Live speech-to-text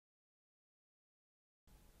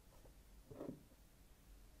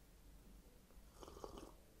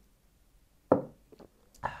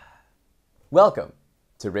Welcome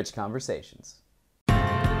to Rich Conversations.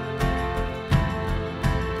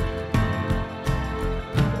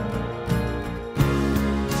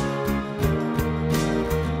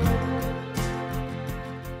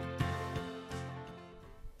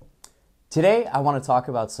 Today, I want to talk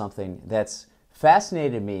about something that's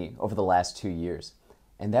fascinated me over the last 2 years,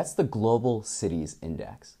 and that's the Global Cities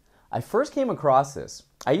Index. I first came across this.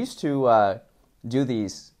 I used to do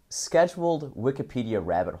these scheduled Wikipedia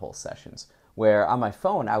rabbit hole sessions where on my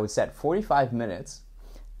phone I would set 45 minutes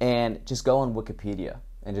and just go on Wikipedia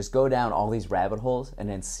and just go down all these rabbit holes and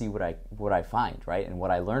then see what I find, right? And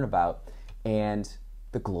what I learn about. And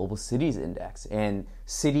the Global Cities Index and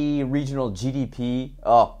city regional GDP.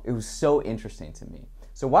 Oh, it was so interesting to me.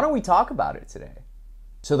 So why don't we talk about it today?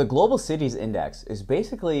 So the Global Cities Index is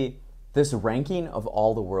basically this ranking of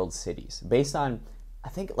all the world's cities based on, I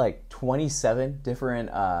think, like 27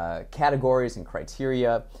 different categories and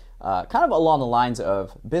criteria, kind of along the lines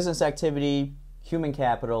of business activity, human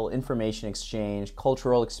capital, information exchange,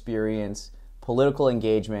 cultural experience, political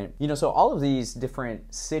engagement. So all of these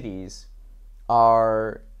different cities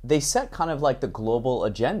they set kind of like the global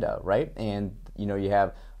agenda, right? And you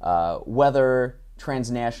have weather,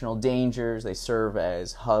 transnational dangers. They serve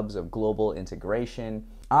as hubs of global integration.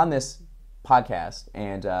 On this podcast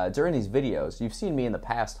and during these videos, you've seen me in the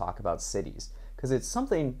past talk about cities because it's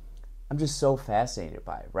something I'm just so fascinated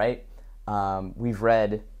by, right? We've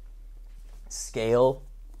read Scale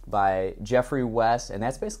by Jeffrey West, and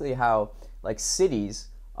that's basically how like cities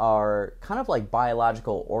are kind of like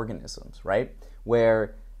biological organisms, right?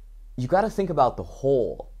 Where you got to think about the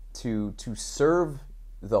whole to serve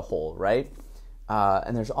the whole, right?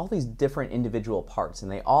 And there's all these different individual parts,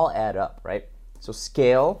 and they all add up, right? So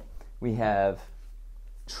Scale, we have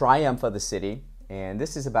Triumph of the City, and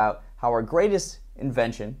this is about how our greatest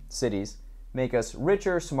invention, cities, make us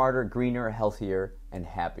richer, smarter, greener, healthier, and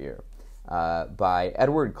happier, by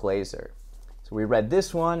Edward Glaser. So we read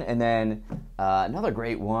this one, and then another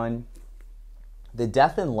great one, The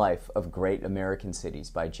Death and Life of Great American Cities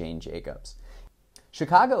by Jane Jacobs.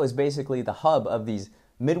 Chicago is basically the hub of these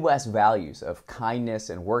Midwest values of kindness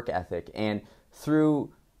and work ethic, and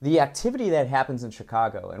through the activity that happens in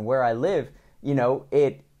Chicago and where I live,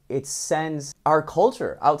 it sends our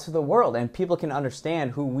culture out to the world, and people can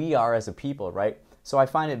understand who we are as a people, right? So I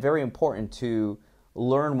find it very important to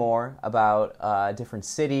learn more about different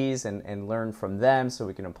cities and learn from them so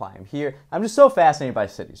we can apply them here. I'm just so fascinated by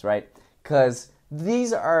cities, right? Because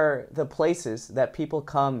these are the places that people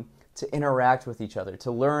come to interact with each other,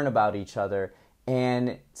 to learn about each other,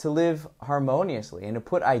 and to live harmoniously and to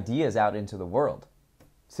put ideas out into the world.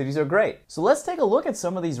 Cities are great. So let's take a look at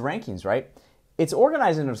some of these rankings, right? It's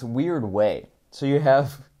organized in this weird way. So you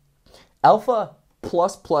have alpha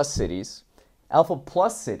plus plus cities, alpha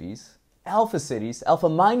plus cities, alpha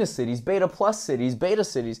minus cities, beta plus cities, beta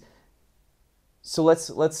cities. So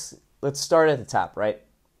let's start at the top, right?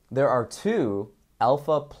 There are 2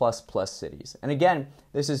 alpha plus plus cities. And again,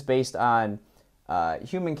 this is based on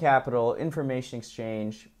human capital, information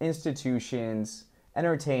exchange, institutions,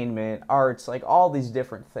 entertainment, arts, like all these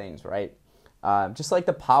different things, right? Just like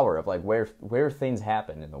the power of like where things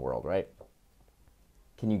happen in the world, right?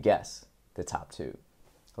 Can you guess the top 2?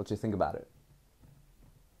 I'll let you think about it.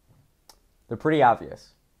 They're pretty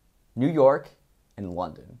obvious. New York and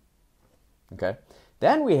London. Okay?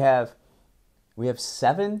 Then we have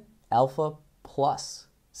 7 alpha plus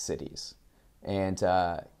cities. And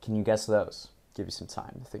can you guess those? Give you some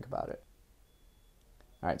time to think about it.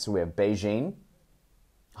 All right, so we have Beijing,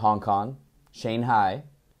 Hong Kong, Shanghai,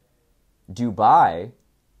 Dubai,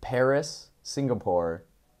 Paris, Singapore,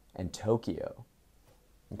 and Tokyo.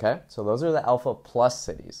 Okay, so those are the alpha plus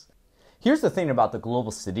cities. Here's the thing about the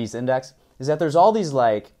Global Cities Index is that there's all these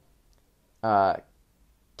like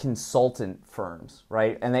consultant firms,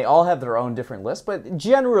 right? And they all have their own different lists, but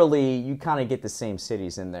generally you kind of get the same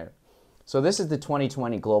cities in there. So this is the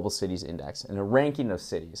 2020 Global Cities Index and a ranking of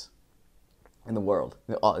cities in the world.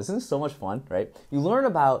 Oh, isn't this so much fun, right? You learn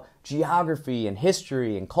about geography and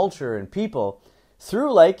history and culture and people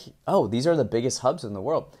through like, oh, these are the biggest hubs in the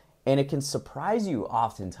world. And it can surprise you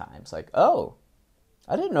oftentimes. Like, oh,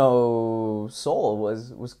 I didn't know Seoul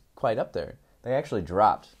was quite up there. They actually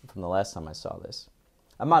dropped from the last time I saw this.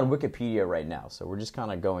 I'm on Wikipedia right now, so we're just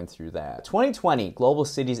kind of going through that. 2020 Global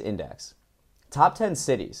Cities Index. Top 10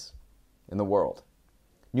 cities in the world.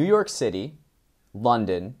 New York City,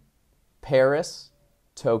 London, Paris,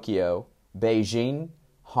 Tokyo, Beijing,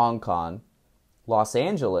 Hong Kong, Los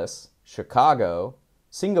Angeles, Chicago,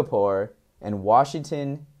 Singapore, and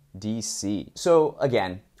Washington, D.C. So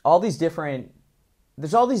again, all these different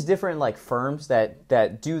there's all these different like firms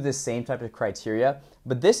that do the same type of criteria,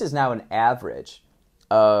 but this is now an average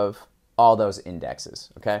of all those indexes,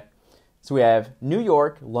 okay? So we have New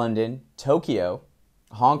York, London, Tokyo,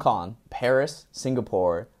 Hong Kong, Paris,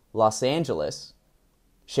 Singapore, Los Angeles,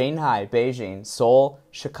 Shanghai, Beijing, Seoul,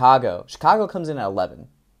 Chicago. Chicago comes in at 11.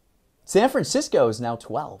 San Francisco is now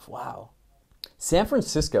 12. Wow. San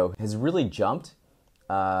Francisco has really jumped.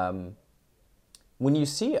 When you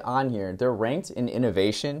see on here, they're ranked in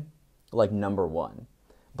innovation like number 1.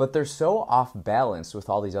 But they're so off balance with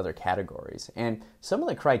all these other categories. And some of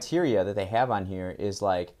the criteria that they have on here is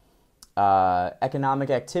like economic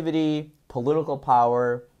activity, political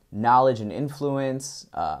power, knowledge and influence,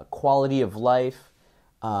 quality of life.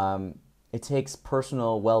 It takes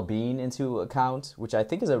personal well-being into account, which I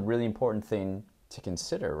think is a really important thing to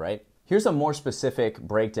consider, right? Here's a more specific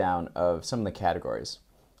breakdown of some of the categories.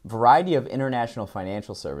 Variety of international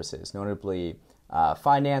financial services, notably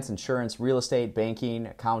finance, insurance, real estate, banking,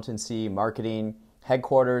 accountancy, marketing,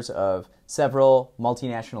 headquarters of several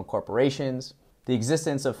multinational corporations, the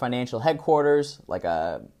existence of financial headquarters like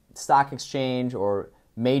a stock exchange or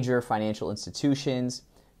major financial institutions,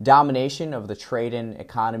 domination of the trade and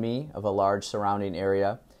economy of a large surrounding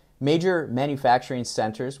area, major manufacturing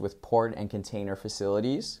centers with port and container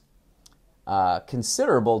facilities,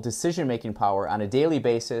 considerable decision-making power on a daily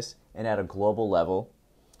basis and at a global level,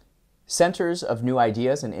 centers of new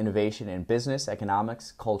ideas and innovation in business,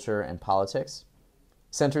 economics, culture, and politics,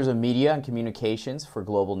 centers of media and communications for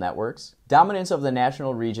global networks, dominance of the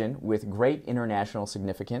national region with great international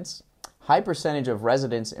significance, high percentage of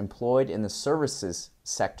residents employed in the services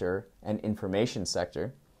sector and information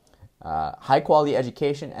sector, high-quality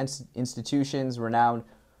education institutions, renowned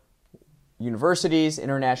universities,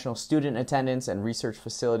 international student attendance and research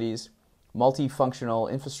facilities,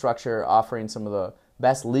 multifunctional infrastructure offering some of the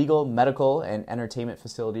best legal, medical, and entertainment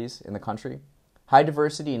facilities in the country, high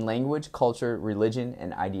diversity in language, culture, religion,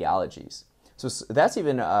 and ideologies. So that's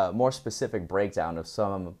even a more specific breakdown of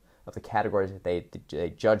some of the categories that they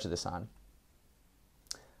judge this on.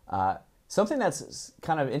 Something that's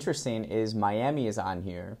kind of interesting is Miami is on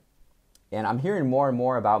here, and I'm hearing more and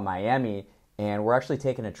more about Miami, and we're actually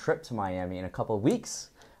taking a trip to Miami in a couple of weeks,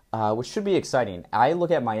 which should be exciting. I look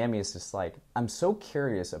at Miami as just like, I'm so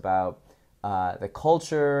curious about the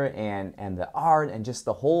culture and the art and just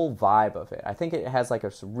the whole vibe of it. I think it has like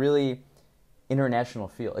a really international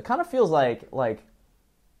feel. It kind of feels like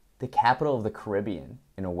the capital of the Caribbean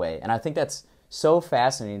in a way, and I think that's so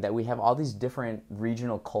fascinating that we have all these different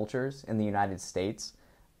regional cultures in the United States,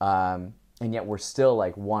 and yet we're still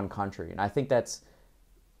like one country. And I think that's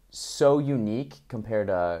so unique compared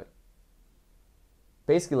to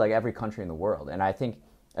basically like every country in the world. And I think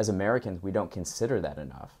as Americans, we don't consider that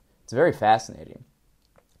enough. It's very fascinating.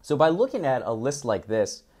 So by looking at a list like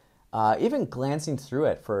this, even glancing through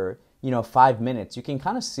it for 5 minutes, you can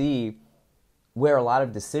kind of see where a lot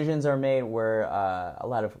of decisions are made, where a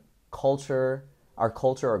lot of our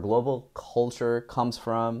global culture comes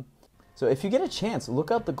from. So if you get a chance,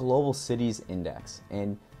 look up the Global Cities Index,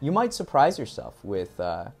 and you might surprise yourself with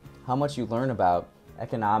how much you learn about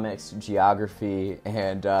economics, geography,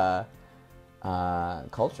 and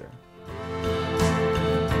culture.